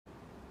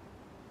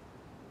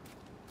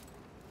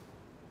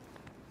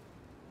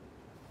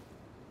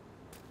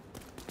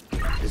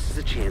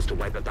chance to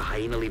wipe out the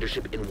hyena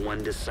leadership in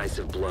one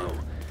decisive blow.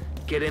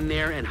 Get in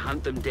there and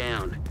hunt them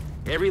down.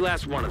 Every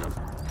last one of them.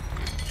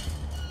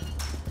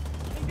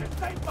 You get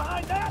safe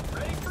behind that!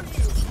 Ready for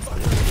you!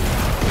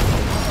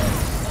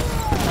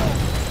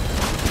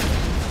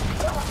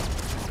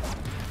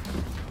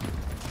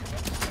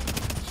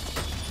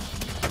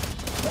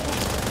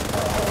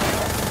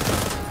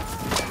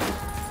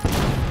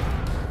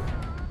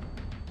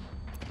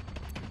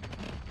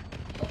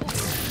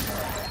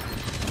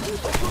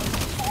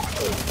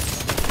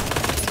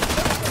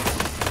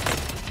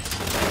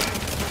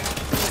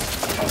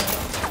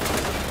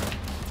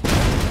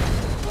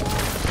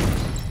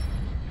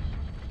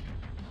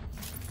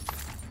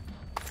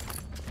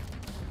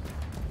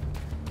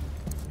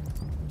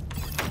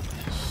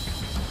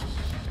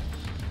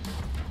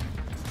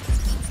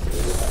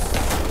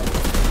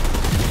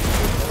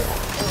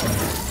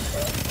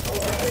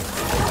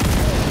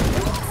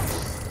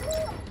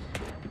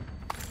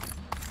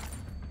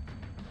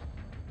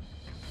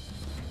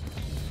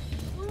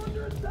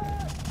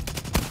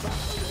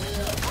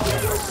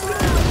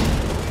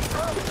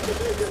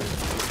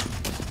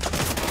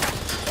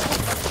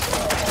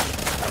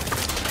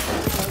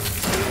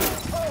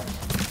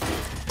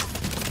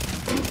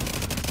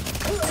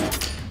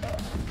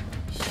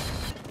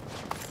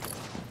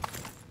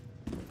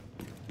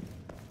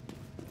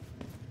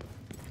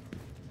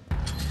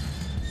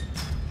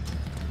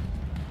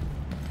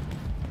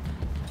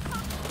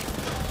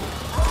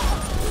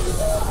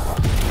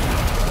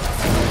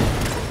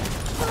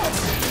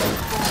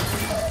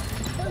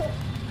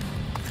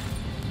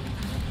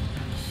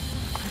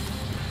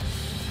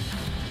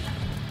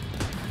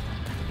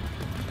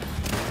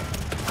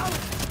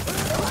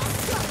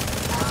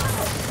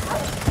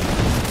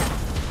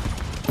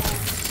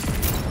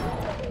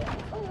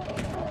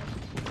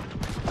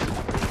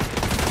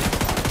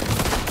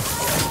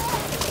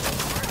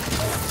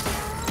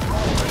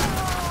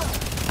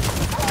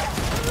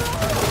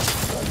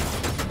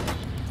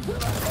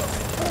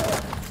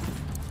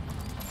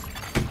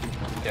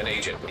 An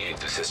agent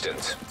needs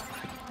assistance.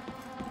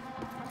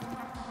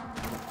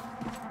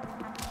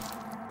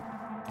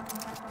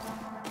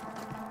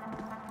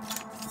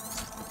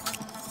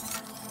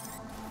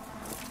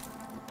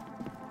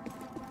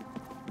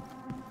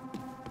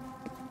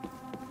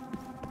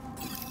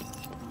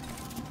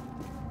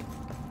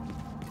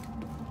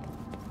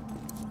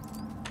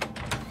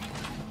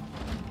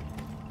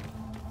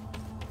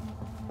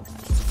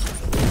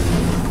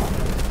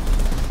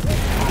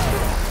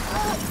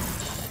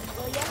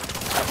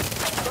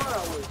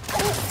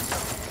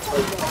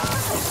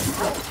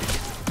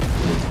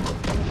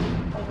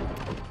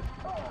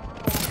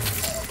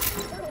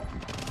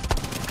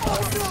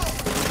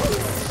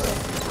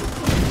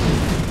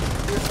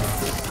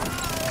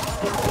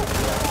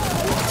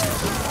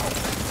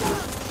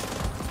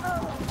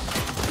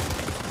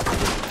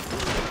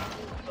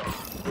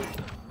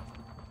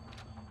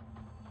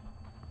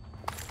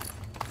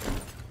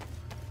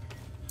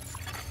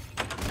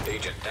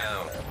 Agent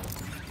down.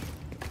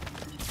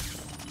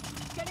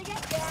 Gonna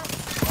get down.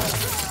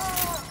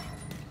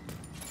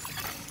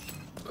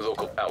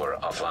 Local power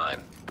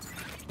offline.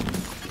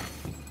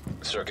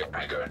 Circuit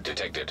breaker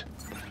detected.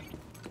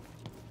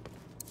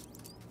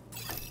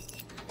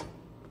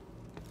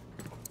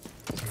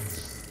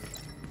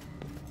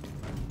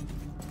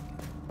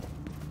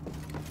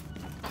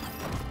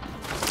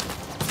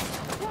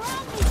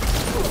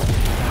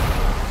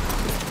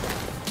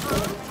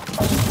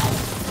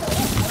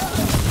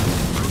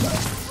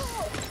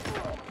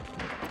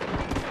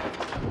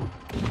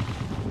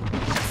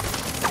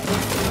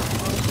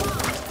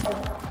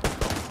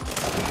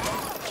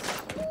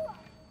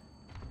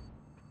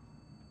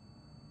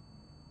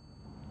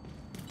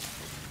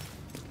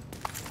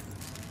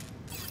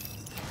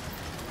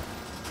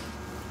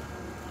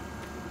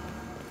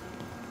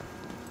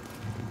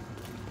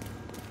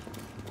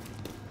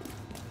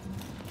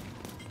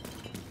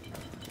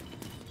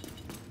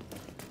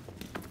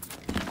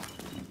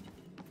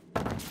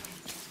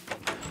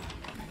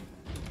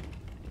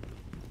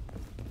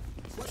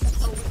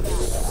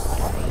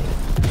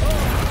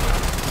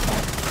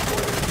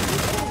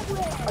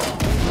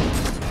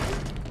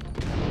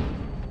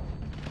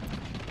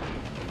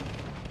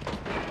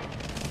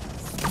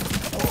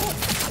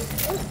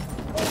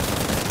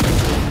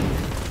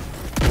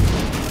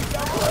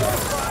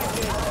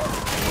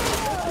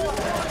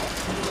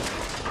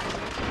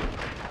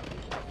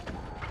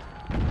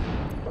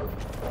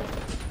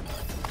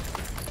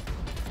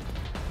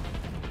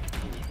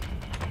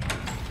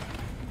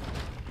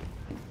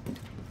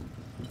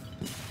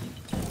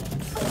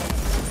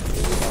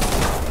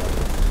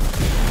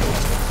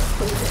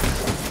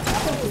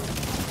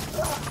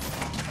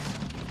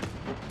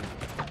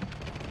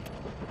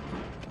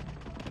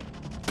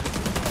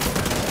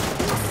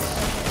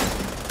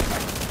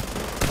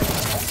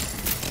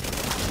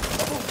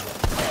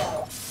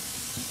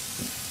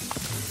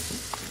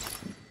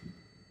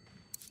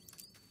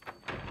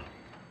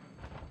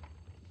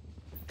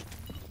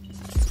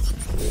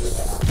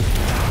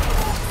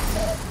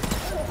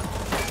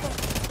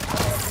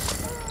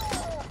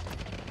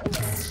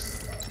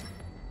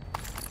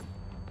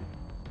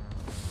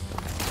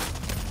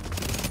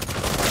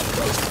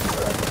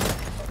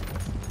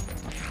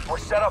 We're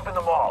set up in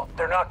the mall.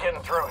 They're not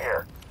getting through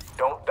here.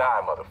 Don't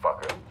die,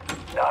 motherfucker.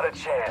 Not a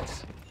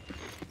chance.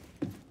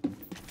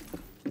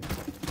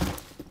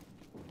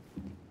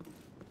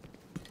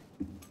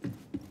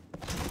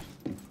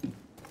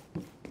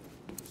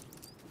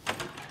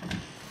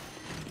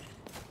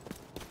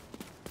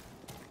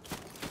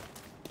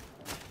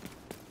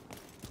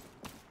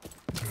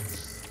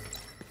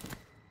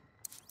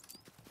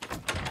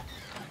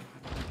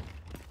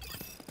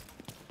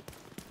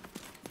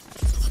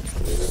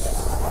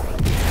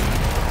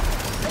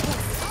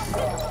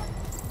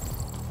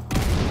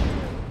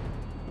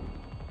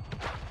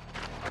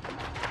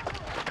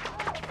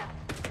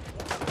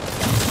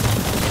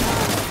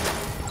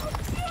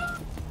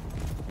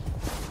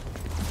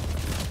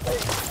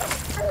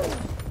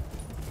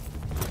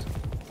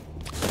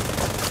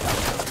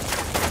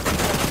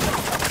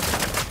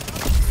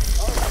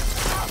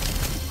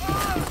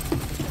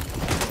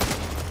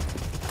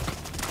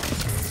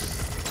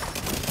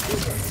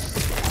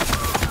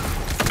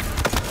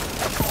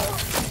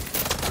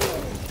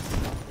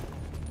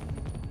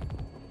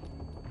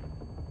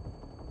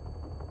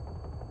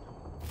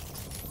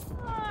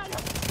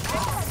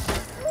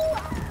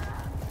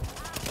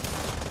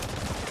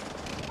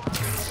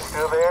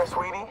 Still there,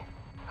 sweetie?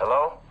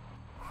 Hello?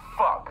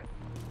 Fuck.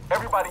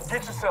 Everybody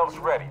get yourselves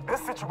ready.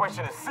 This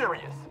situation is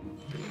serious.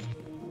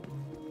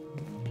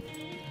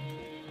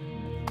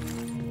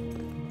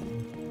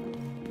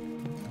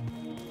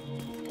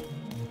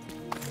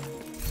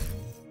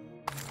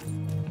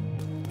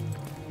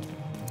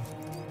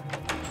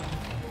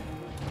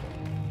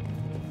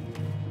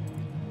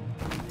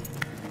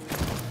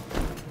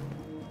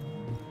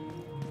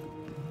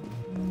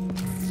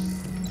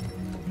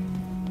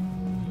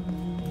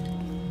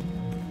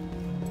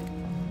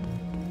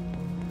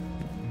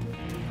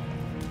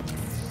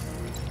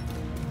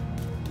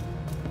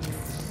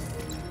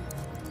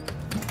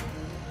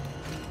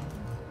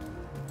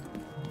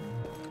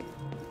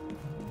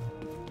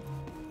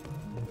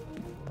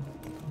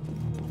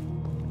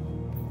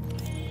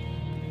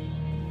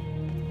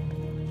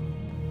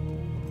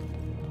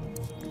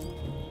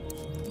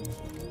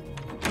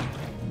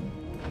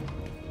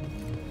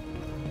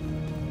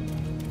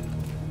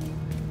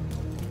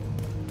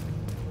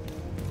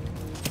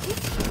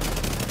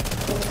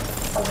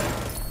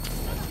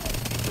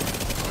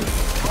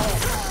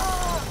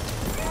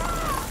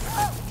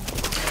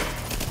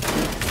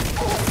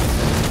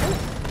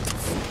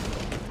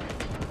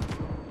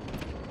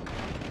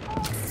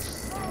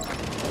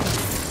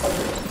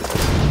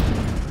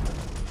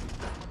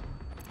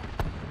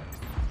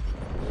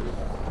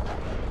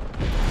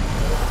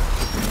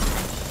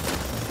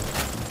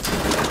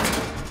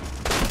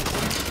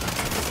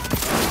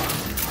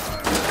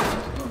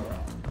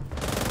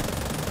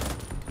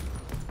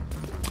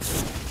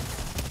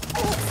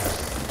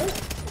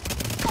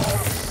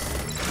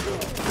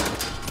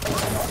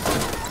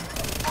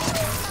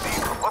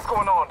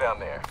 Down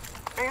there.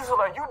 Diesel,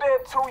 are you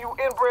dead too, you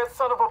inbred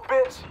son of a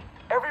bitch?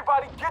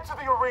 Everybody get to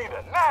the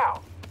arena,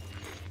 now!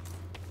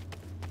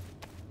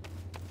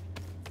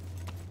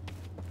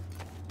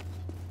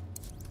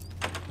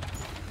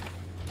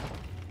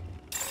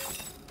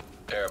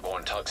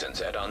 Airborne toxins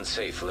at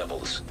unsafe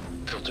levels.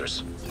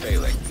 Filters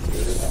failing.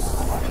 Filter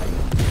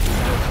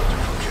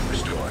function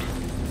restored.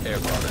 Air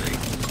quality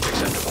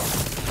acceptable.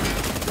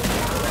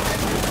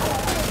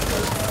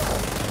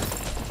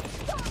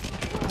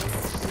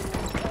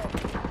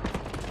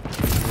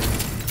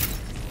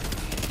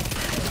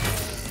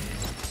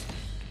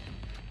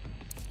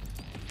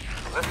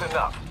 Listen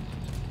up.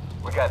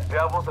 We got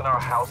devils in our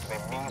house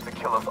and they mean to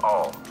kill us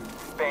all.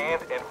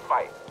 Stand and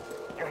fight.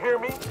 You hear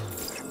me?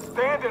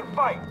 Stand and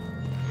fight!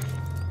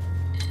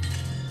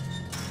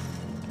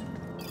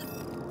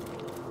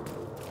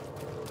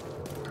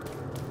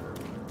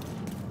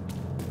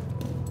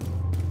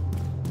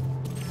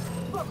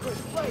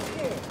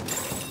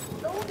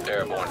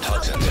 Airborne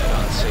toxins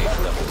at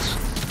unsafe levels.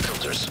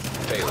 Filters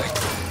failing.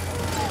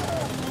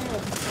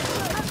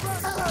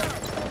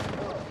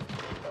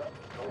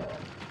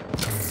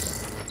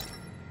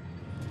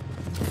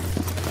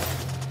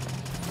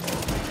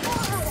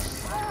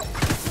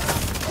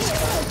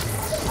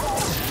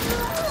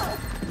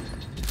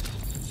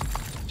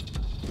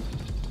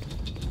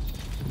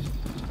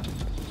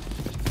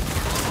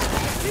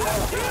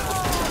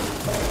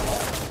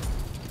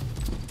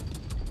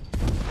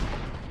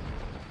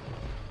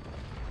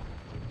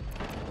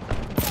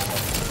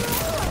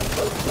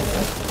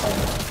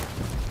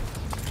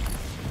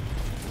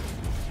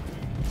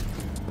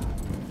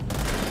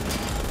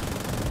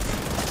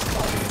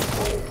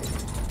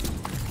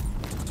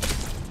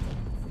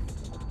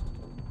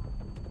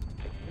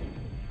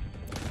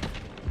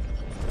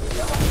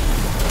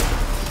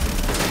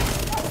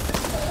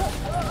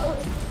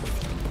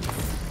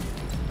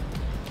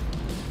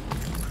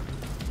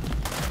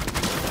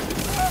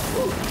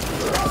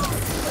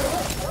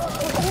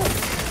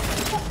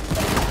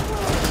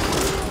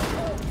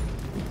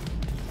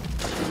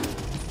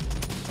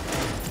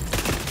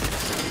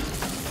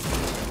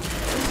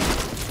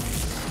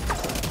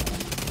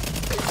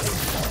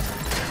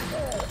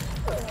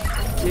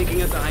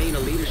 Taking out the hyena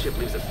leadership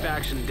leaves the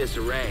faction in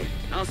disarray.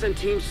 I'll send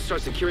teams to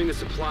start securing the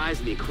supplies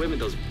and the equipment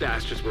those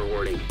bastards were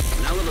hoarding.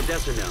 And I'll let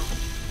Odessa know.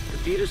 The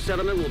theater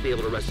settlement will be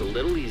able to rest a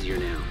little easier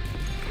now.